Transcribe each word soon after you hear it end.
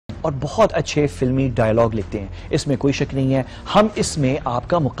और बहुत अच्छे फिल्मी डायलॉग लिखते हैं, इसमें कोई शक नहीं है। हम इसमें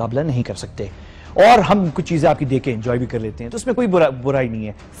आपका मुकाबला नहीं कर सकते और हम कुछ चीजें आपकी देख के एंजॉय भी कर लेते हैं, तो उसमें कोई बुराई नहीं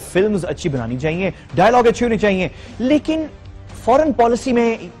है। फिल्म्स अच्छी बनानी चाहिए, डायलॉग अच्छे होने चाहिए, लेकिन फॉरेन पॉलिसी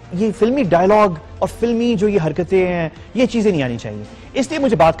में ये फिल्मी डायलॉग और फिल्मी जो ये हरकतें हैं ये चीजें नहीं आनी चाहिए। इसलिए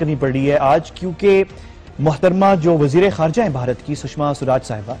मुझे बात करनी पड़ रही है आज, क्योंकि मोहतरमा जो वजीर खारजा है भारत की सुषमा स्वराज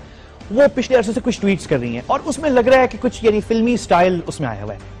साहिबा, वो पिछले अरसे से कुछ ट्वीट्स कर रही हैं और उसमें लग रहा है कि कुछ यानी फिल्मी स्टाइल उसमें आया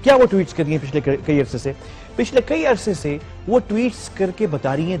हुआ है। क्या वो ट्वीट्स कर रही हैं? पिछले कई अरसे से वो ट्वीट्स करके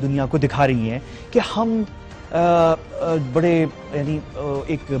बता रही हैं, दुनिया को दिखा रही हैं कि हम बड़े यानी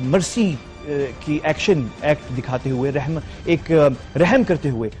एक मर्सी की एक्ट दिखाते हुए रहम करते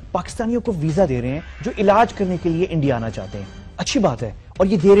हुए पाकिस्तानियों को वीजा दे रहे हैं जो इलाज करने के लिए इंडिया आना चाहते हैं। अच्छी बात है और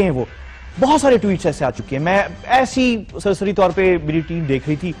ये दे रहे हैं। वो बहुत सारे ट्वीट्स ऐसे आ चुके हैं। मैं ऐसी सरसरी तौर पे मेरी टीम देख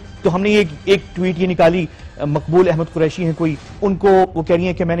रही थी तो हमने एक ट्वीट ये निकाली, मकबूल अहमद कुरैशी हैं कोई, उनको वो कह रही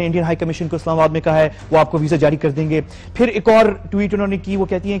हैं कि मैंने इंडियन हाई कमीशन को इस्लामाबाद में कहा है वो आपको वीजा जारी कर देंगे। फिर एक और ट्वीट उन्होंने की, वो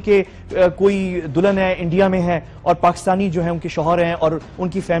कहती हैं कि कोई दुल्हन है इंडिया में है और पाकिस्तानी जो है उनके शौहर हैं और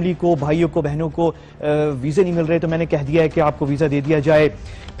उनकी फैमिली को, भाइयों को, बहनों को वीजे नहीं मिल रहे, तो मैंने कह दिया है कि आपको वीजा दे दिया जाए।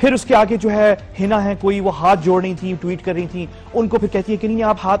 फिर उसके आगे जो है हिना है कोई, वो हाथ जोड़ रही थी, ट्वीट कर रही थी, उनको फिर कहती है कि नहीं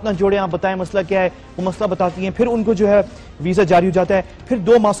आप हाथ ना जोड़े, आप बताएं मसला क्या है। वो मसला बताती हैं, फिर उनको जो है वीजा जारी हो जाता है। फिर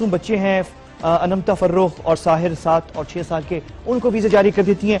 2 मासूम बच्चे हैं, अनमता फर्रुख और साहिर 7 और 6 साल के, उनको वीजा जारी कर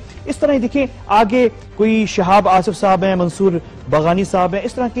देती हैं। इस तरह देखिए आगे कोई शहाब आसिफ साहब हैं, मंसूर बागानी साहब हैं,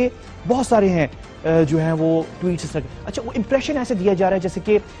 इस तरह के बहुत सारे हैं जो हैं वो ट्वीट्स। अच्छा, वो इंप्रेशन ऐसे दिया जा रहा है जैसे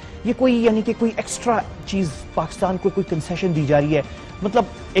कि ये कोई यानी कि कोई एक्स्ट्रा चीज पाकिस्तान को कोई कंसेशन दी जा रही है। मतलब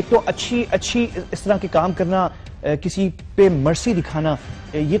एक तो अच्छी इस तरह के काम करना, किसी पे मर्सी दिखाना,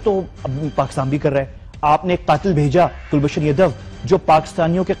 ये तो पाकिस्तान भी कर रहा है। आपने एक कातिल भेजा कुलभूषण यादव जो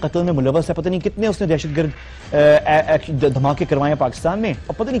पाकिस्तानियों के कत्ल में मुलव्वस है, पता नहीं कितने उसने दहशतगर्द धमाके करवाए पाकिस्तान में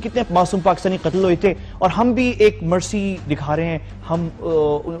और पता नहीं कितने मासूम पाकिस्तानी कत्ल हुए थे, और हम भी एक मर्सी दिखा रहे हैं। हम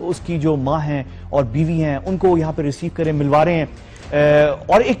उसकी जो माँ हैं और बीवी हैं उनको यहाँ पे रिसीव करें, मिलवा रहे हैं,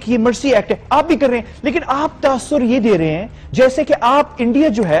 और एक ये मर्सी एक्ट है, आप भी कर रहे हैं। लेकिन आप तासुर ये दे रहे हैं जैसे कि आप इंडिया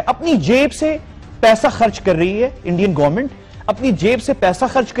जो है अपनी जेब से पैसा खर्च कर रही है, इंडियन गवर्नमेंट अपनी जेब से पैसा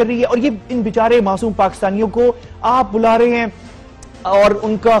खर्च कर रही है, और ये इन बेचारे मासूम पाकिस्तानियों को आप बुला रहे हैं और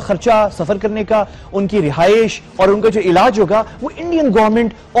उनका खर्चा सफर करने का, उनकी रिहाइश और उनका जो इलाज होगा वो इंडियन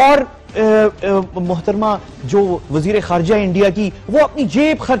गवर्नमेंट और मोहतरमा जो वजीर खारजा है इंडिया की, वो अपनी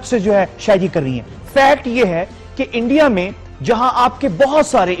जेब खर्च से जो है शायद ये कर रही है। फैक्ट ये है कि इंडिया में जहां आपके बहुत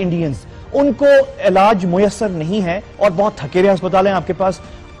सारे इंडियंस उनको इलाज मुयसर नहीं है और बहुत थके हुए अस्पताल हैं आपके पास,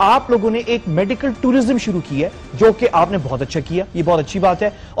 आप लोगों ने एक मेडिकल टूरिज्म शुरू की है जो कि आपने बहुत अच्छा किया, ये बहुत अच्छी बात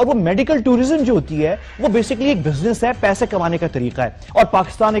है। और वो मेडिकल टूरिज्म जो होती है वो बेसिकली एक बिजनेस है, पैसे कमाने का तरीका है, और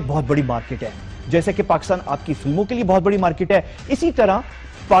पाकिस्तान एक बहुत बड़ी मार्केट है। जैसे कि पाकिस्तान आपकी फिल्मों के लिए बहुत बड़ी मार्केट है, इसी तरह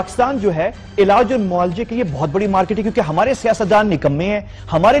पाकिस्तान जो है इलाज और मुआवजे के लिए बहुत बड़ी मार्केट है, क्योंकि हमारे सियासतदान निकम्मे हैं।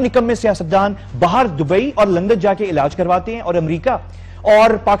 हमारे निकम्मे सियासतदान बाहर दुबई और लंदन जाके इलाज करवाते हैं और अमेरिका,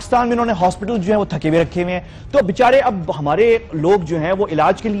 और पाकिस्तान में उन्होंने हॉस्पिटल जो है वो थके हुए रखे हुए हैं। तो बेचारे अब हमारे लोग जो हैं वो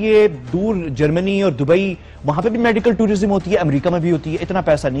इलाज के लिए दूर जर्मनी और दुबई, वहां पे भी मेडिकल टूरिज्म होती है, अमेरिका में भी होती है, इतना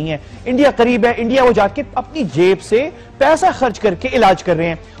पैसा नहीं है। इंडिया करीब है, इंडिया वो जाके अपनी जेब से पैसा खर्च करके इलाज कर रहे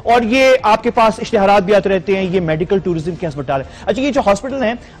हैं, और ये आपके पास इश्तिहारात भी आते रहते हैं, ये मेडिकल टूरिज्म के अस्पताल है। अच्छा, ये जो हॉस्पिटल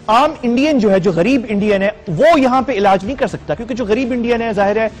है, आम इंडियन जो है, जो गरीब इंडियन है, वो यहाँ पे इलाज नहीं कर सकता, क्योंकि जो गरीब इंडियन है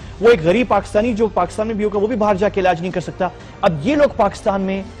जाहिर है वो एक गरीब पाकिस्तानी जो पाकिस्तान में भी होगा वो भी बाहर जाके इलाज नहीं कर सकता। अब ये लोग पाकिस्तान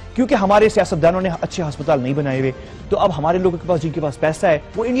में, क्योंकि हमारे सियासतदानों ने अच्छे अस्पताल नहीं बनाए हुए, तो अब हमारे लोगों के पास, जिनके पास पैसा है,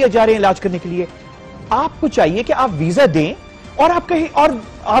 वो इंडिया जा रहे हैं इलाज करने के लिए। आपको चाहिए कि आप वीजा दें और आप कहीं, और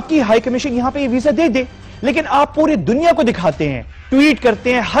आपकी हाई कमीशन यहां पे ये वीजा दे दे, लेकिन आप पूरी दुनिया को दिखाते हैं, ट्वीट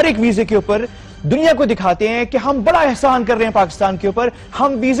करते हैं हर एक वीजे के ऊपर, दुनिया को दिखाते हैं कि हम बड़ा एहसान कर रहे हैं पाकिस्तान के ऊपर,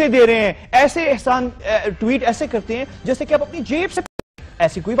 हम वीजे दे रहे हैं। ऐसे एहसान ट्वीट ऐसे करते हैं जैसे कि आप अपनी जेब से,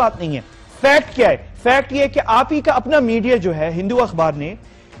 ऐसी कोई बात नहीं है। फैक्ट क्या है? फैक्ट ये है कि आप ही का अपना मीडिया जो है, हिंदू अखबार ने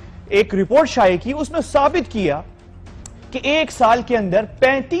एक रिपोर्ट शाये की, उसमें साबित किया कि 1 साल के अंदर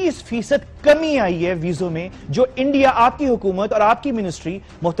 35% कमी आई है वीजों में, जो इंडिया, आपकी हुकूमत और आपकी मिनिस्ट्री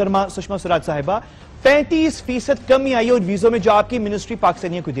मोहतरमा सुषमा स्वराज साहिबा, 35% कमी आई है उन वीजों में जो आपकी मिनिस्ट्री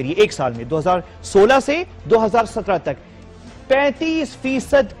पाकिस्तानियों को दे रही है 1 साल में। 2016 से 2017 तक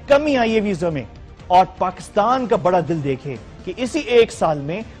 35% कमी आई है वीजों में, और पाकिस्तान का बड़ा दिल देखे कि इसी 1 साल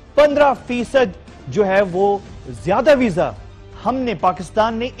में 15% जो है वो ज्यादा वीजा हमने,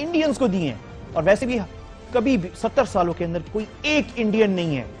 पाकिस्तान ने इंडियंस को दिए हैं। और वैसे भी कभी भी 70 सालों के अंदर कोई एक इंडियन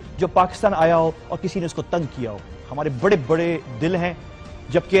नहीं है जो पाकिस्तान आया हो और किसी ने उसको तंग किया हो। हमारे बड़े बड़े दिल हैं,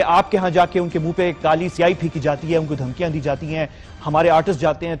 जबकि आपके यहां जाके उनके मुंह पे काली स्याही फेंकी जाती है, उनको धमकियां दी जाती हैं। हमारे आर्टिस्ट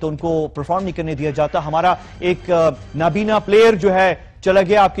जाते हैं तो उनको परफॉर्म नहीं करने दिया जाता। हमारा एक नाबीना प्लेयर जो है चला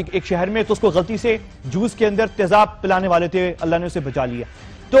गया आपके एक शहर में, तो उसको गलती से जूस के अंदर तेजाब पिलाने वाले थे, अल्लाह ने उसे बचा लिया।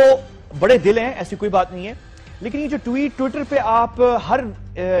 तो बड़े दिल हैं, ऐसी कोई बात नहीं है। लेकिन ये जो ट्विटर पे आप हर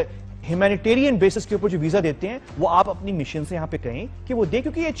ह्यूमैनिटेरियन बेसिस के ऊपर जो वीजा देते हैं, वो आप अपनी मिशन से यहां पे कहें कि वो दे,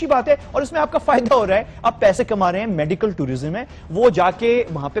 क्योंकि ये अच्छी बात है और इसमें आपका फायदा हो रहा है, आप पैसे कमा रहे हैं। मेडिकल टूरिज्म है, वो जाके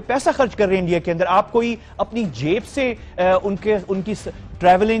वहां पे पैसा खर्च कर रहे हैं इंडिया के अंदर। आप कोई अपनी जेब से उनकी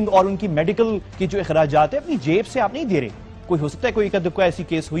ट्रैवलिंग और उनकी मेडिकल की जो अखराजात है अपनी जेब से आप नहीं दे रहे। कोई हो सकता है कोई एक ऐसी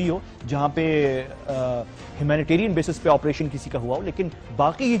केस हुई हो जहां पे ह्यूमैनिटेरियन बेसिस पे ऑपरेशन किसी का हुआ हो, लेकिन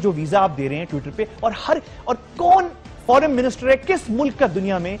बाकी ये जो वीजा आप दे रहे हैं ट्विटर पे, और कौन फॉरेन मिनिस्टर है किस मुल्क का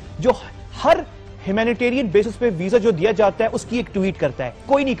दुनिया में जो हर ह्यूमैनिटेरियन बेसिस पे वीजा जो दिया जाता है उसकी एक ट्वीट करता है?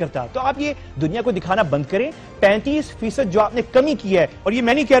 कोई नहीं करता। तो आप ये दुनिया को दिखाना बंद करें। 35% जो आपने कमी की है, और ये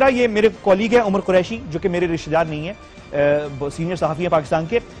मैं नहीं कह रहा, ये मेरे कॉलीग है उमर कुरैशी, जो कि मेरे रिश्तेदार नहीं है, सीनियर सहाफी है पाकिस्तान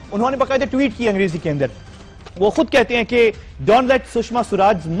के, उन्होंने बाकायदा ट्वीट की अंग्रेजी के अंदर। वो खुद कहते हैं कि don't let Sushma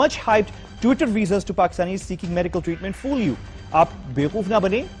Swaraj much hyped Twitter visas to Pakistanis seeking medical treatment fool you. आप बेवकूफ ना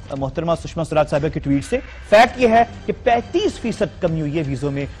बने मोहतरमा सुषमा स्वराज साहिबा के ट्वीट से। फैक्ट यह है कि 35% कमी हुई है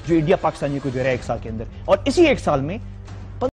वीजों में जो इंडिया पाकिस्तानियों को दे रहा है एक साल के अंदर, और इसी एक साल में